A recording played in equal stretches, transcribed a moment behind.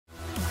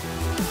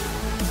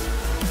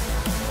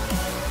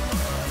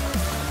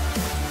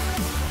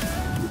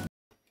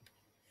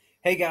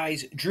Hey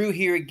guys, Drew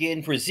here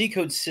again for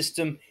Zcode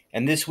System,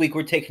 and this week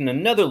we're taking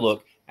another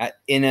look at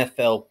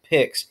NFL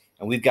picks.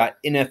 And we've got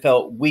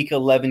NFL Week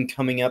 11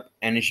 coming up,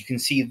 and as you can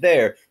see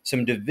there,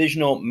 some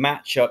divisional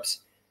matchups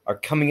are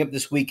coming up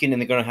this weekend,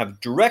 and they're going to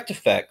have direct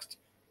effects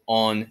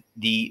on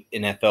the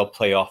NFL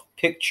playoff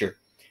picture.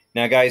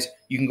 Now, guys,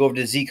 you can go over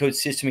to Zcode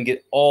System and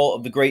get all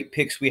of the great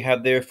picks we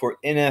have there for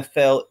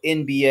NFL,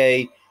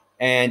 NBA,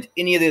 and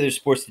any of the other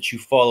sports that you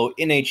follow,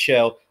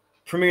 NHL,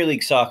 Premier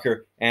League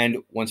soccer, and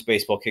once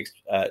baseball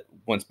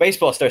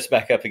starts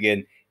back up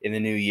again in the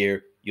new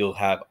year, you'll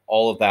have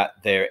all of that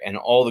there and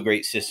all the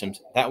great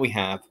systems that we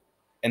have,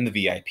 and the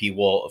VIP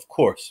wall, of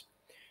course.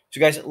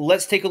 So, guys,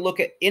 let's take a look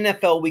at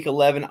NFL Week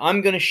 11.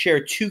 I'm going to share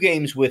two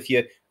games with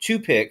you, two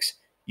picks.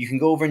 You can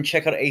go over and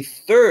check out a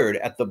third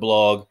at the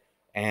blog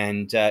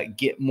and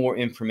get more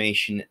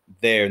information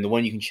there. And the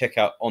one you can check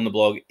out on the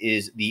blog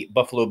is the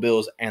Buffalo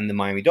Bills and the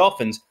Miami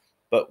Dolphins.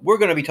 But we're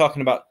going to be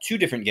talking about two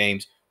different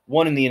games,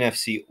 one in the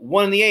NFC,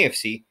 one in the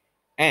AFC,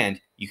 and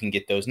you can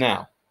get those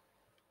now.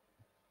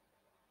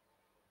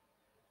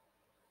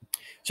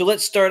 So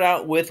let's start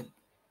out with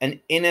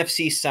an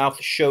NFC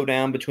South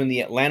showdown between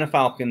the Atlanta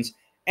Falcons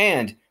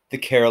and the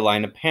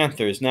Carolina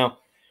Panthers. Now,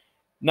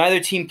 neither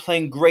team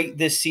playing great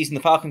this season.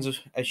 The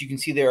Falcons, as you can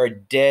see, they are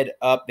dead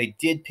up. They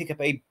did pick up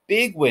a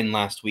big win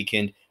last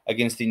weekend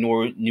against the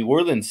New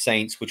Orleans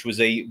Saints, which was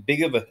a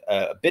bit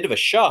of a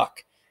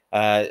shock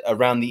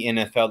around the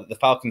NFL that the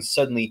Falcons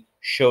suddenly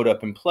showed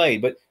up and played.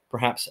 But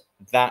perhaps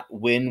that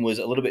win was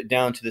a little bit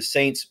down to the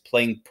Saints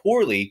playing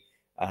poorly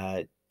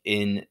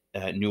in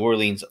New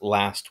Orleans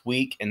last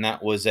week, and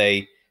that was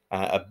a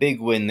big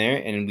win there.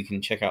 And we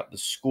can check out the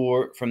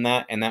score from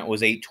that, and that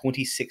was a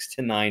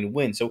 26-9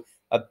 win. So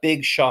a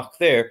big shock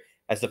there,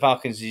 as the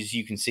Falcons, as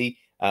you can see,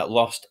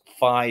 lost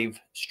 5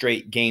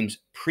 straight games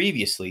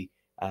previously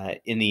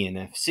in the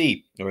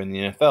NFC, or in the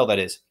NFL, that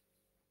is.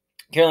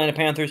 Carolina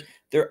Panthers,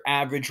 they're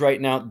average right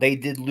now. They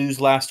did lose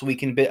last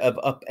week in a bit of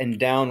up and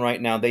down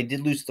right now. They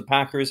did lose to the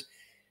Packers.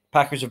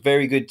 Packers are a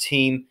very good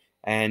team,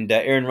 and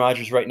Aaron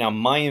Rodgers right now,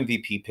 my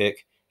MVP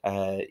pick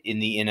in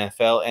the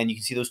NFL. And you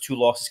can see those two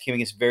losses came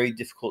against very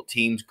difficult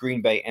teams,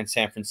 Green Bay and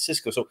San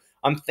Francisco. So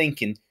I'm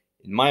thinking,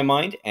 in my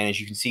mind, and as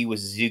you can see with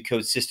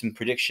Zcode System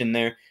prediction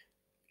there,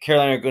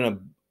 Carolina are going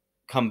to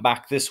come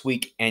back this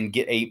week and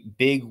get a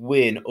big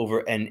win over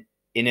an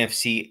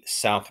NFC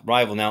South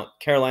rival. Now,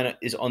 Carolina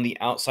is on the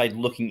outside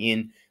looking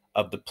in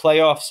of the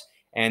playoffs,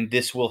 and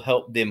this will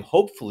help them,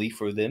 hopefully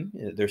for them,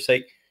 their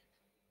sake,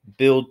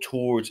 build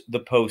towards the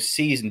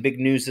postseason. Big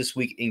news this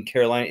week in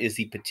Carolina is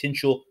the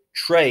potential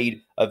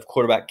trade of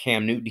quarterback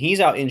Cam Newton. He's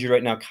out injured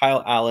right now.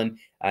 Kyle Allen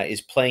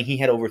is playing. He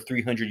had over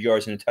 300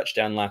 yards and a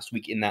touchdown last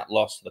week in that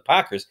loss to the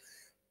Packers.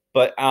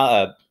 But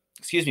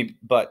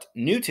but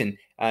Newton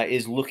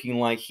is looking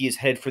like he is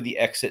headed for the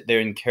exit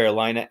there in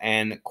Carolina.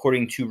 And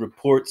according to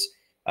reports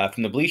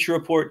from the Bleacher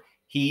Report,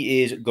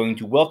 he is going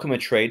to welcome a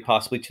trade,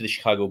 possibly to the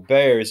Chicago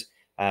Bears.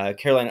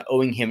 Carolina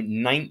owing him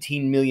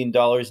 $19 million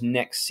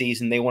next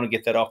season. They want to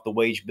get that off the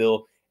wage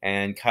bill.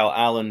 And Kyle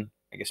Allen,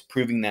 I guess,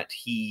 proving that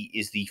he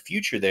is the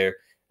future there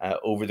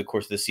over the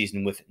course of the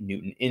season with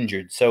Newton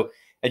injured. So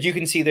as you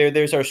can see there,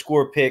 there's our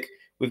score pick.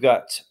 We've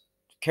got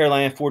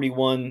Carolina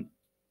 41,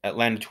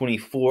 Atlanta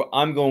 24.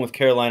 I'm going with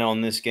Carolina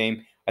on this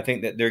game. I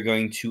think that they're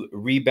going to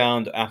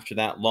rebound after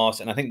that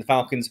loss. And I think the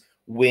Falcons'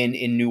 win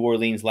in New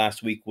Orleans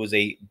last week was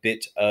a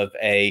bit of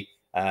a,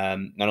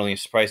 not only a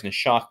surprise and a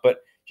shock, but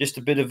just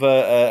a bit of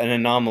an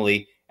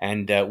anomaly.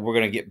 And we're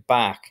going to get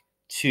back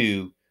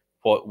to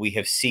what we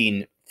have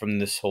seen from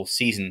this whole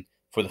season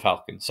for the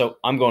Falcons. So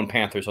I'm going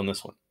Panthers on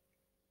this one.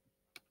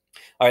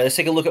 All right, let's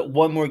take a look at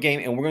one more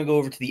game, and we're going to go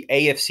over to the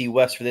AFC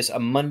West for this, a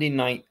Monday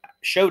night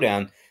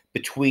showdown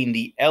between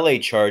the LA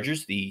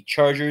Chargers,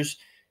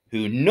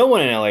 who no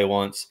one in LA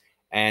wants,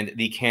 and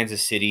the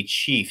Kansas City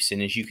Chiefs.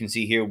 And as you can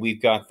see here,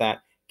 we've got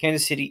that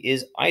Kansas City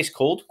is ice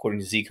cold, according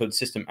to Zcode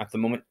System at the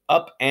moment,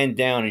 up and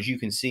down, as you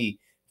can see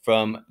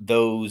from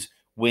those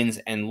wins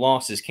and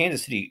losses.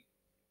 Kansas City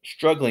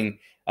struggling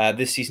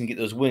this season to get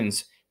those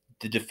wins.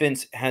 The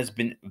defense has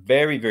been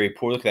very, very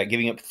poor. Look at that,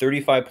 giving up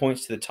 35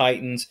 points to the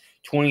Titans,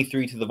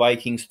 23 to the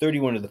Vikings,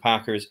 31 to the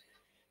Packers.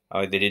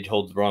 They did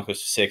hold the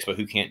Broncos to 6, but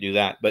who can't do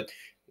that? But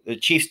the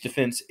Chiefs'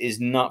 defense is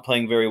not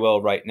playing very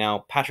well right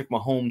now. Patrick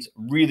Mahomes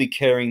really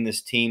carrying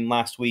this team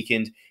last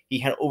weekend. He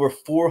had over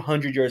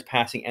 400 yards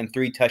passing and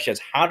 3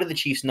 touchdowns. How did the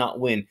Chiefs not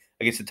win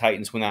against the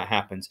Titans when that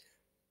happens?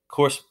 Of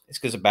course, it's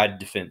because of bad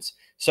defense.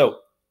 So,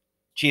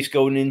 Chiefs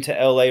going into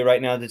LA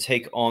right now to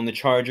take on the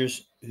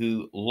Chargers,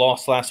 who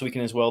lost last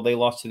weekend as well. They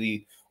lost to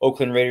the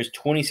Oakland Raiders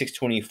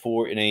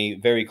 26-24 in a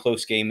very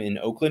close game in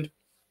Oakland.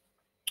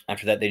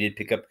 After that, they did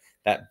pick up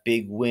that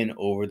big win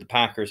over the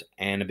Packers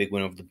and a big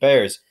win over the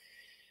Bears.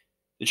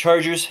 The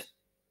Chargers,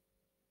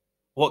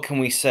 what can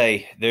we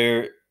say?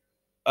 They're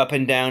up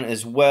and down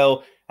as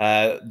well.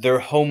 Their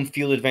home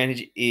field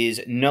advantage is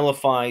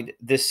nullified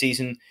this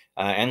season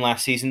and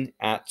last season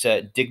at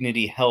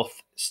Dignity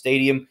Health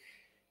Stadium.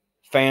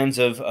 Fans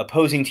of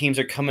opposing teams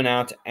are coming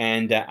out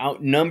and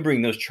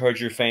outnumbering those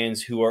Charger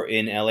fans who are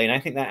in LA. And I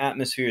think that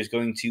atmosphere is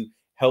going to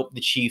help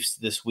the Chiefs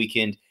this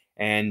weekend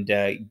and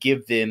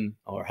give them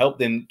or help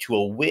them to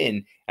a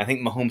win. I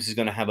think Mahomes is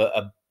going to have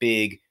a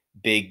big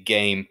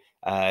game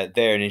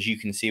there. And as you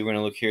can see, we're going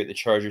to look here at the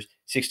Chargers,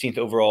 16th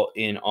overall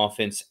in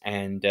offense,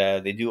 and they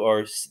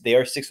are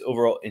 6th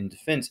overall in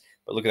defense.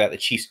 But look at that, the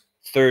Chiefs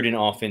 3rd in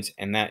offense,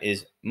 and that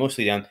is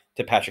mostly down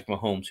to Patrick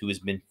Mahomes, who has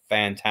been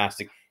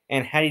fantastic.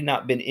 And had he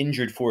not been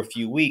injured for a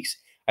few weeks,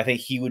 I think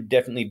he would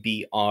definitely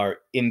be our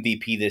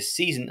MVP this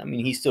season. I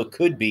mean, he still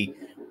could be,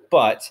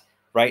 but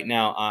right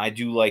now I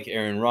do like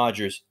Aaron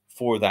Rodgers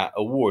for that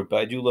award. But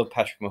I do love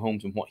Patrick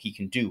Mahomes and what he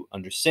can do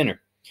under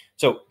center.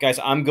 So, guys,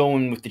 I'm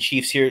going with the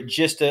Chiefs here.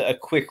 Just a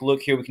quick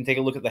look here. We can take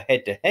a look at the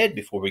head-to-head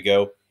before we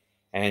go.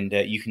 And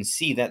you can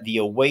see that the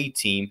away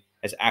team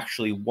has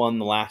actually won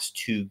the last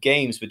 2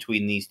 games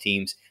between these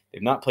teams.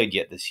 They've not played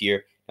yet this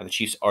year. Now, the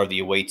Chiefs are the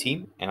away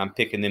team, and I'm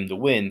picking them to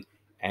win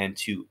and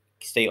to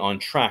stay on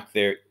track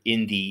there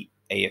in the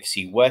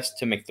AFC West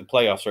to make the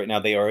playoffs. Right now,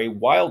 they are a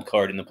wild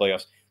card in the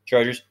playoffs.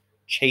 Chargers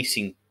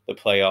chasing the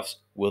playoffs.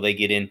 Will they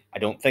get in? I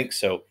don't think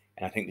so,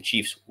 and I think the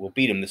Chiefs will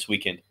beat them this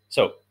weekend.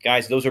 So,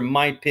 guys, those are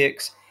my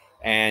picks,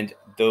 and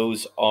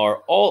those are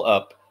all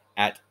up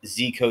at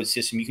Zcode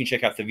System. You can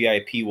check out the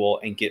VIP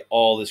wall and get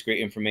all this great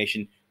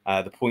information,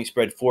 the point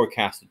spread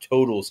forecast, the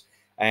totals,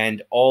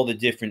 and all the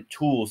different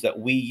tools that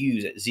we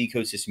use at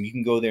Zcode System. You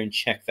can go there and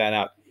check that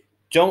out.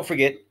 Don't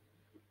forget,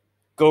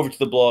 go over to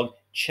the blog,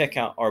 check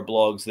out our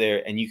blogs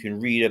there, and you can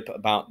read up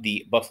about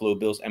the Buffalo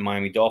Bills and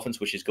Miami Dolphins,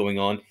 which is going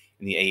on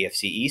in the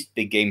AFC East.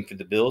 Big game for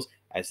the Bills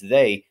as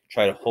they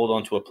try to hold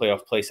on to a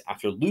playoff place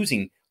after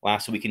losing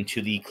last weekend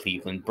to the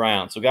Cleveland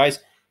Browns. So,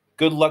 guys,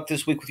 good luck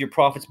this week with your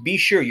profits. Be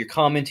sure you're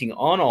commenting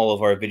on all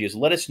of our videos.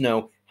 Let us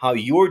know how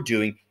you're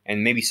doing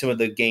and maybe some of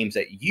the games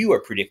that you are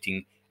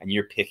predicting and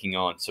you're picking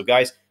on. So,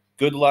 guys,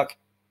 good luck,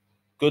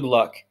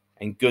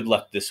 and good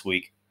luck this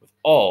week with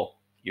all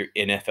your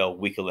NFL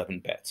Week 11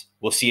 bets.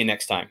 We'll see you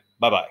next time.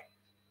 Bye-bye.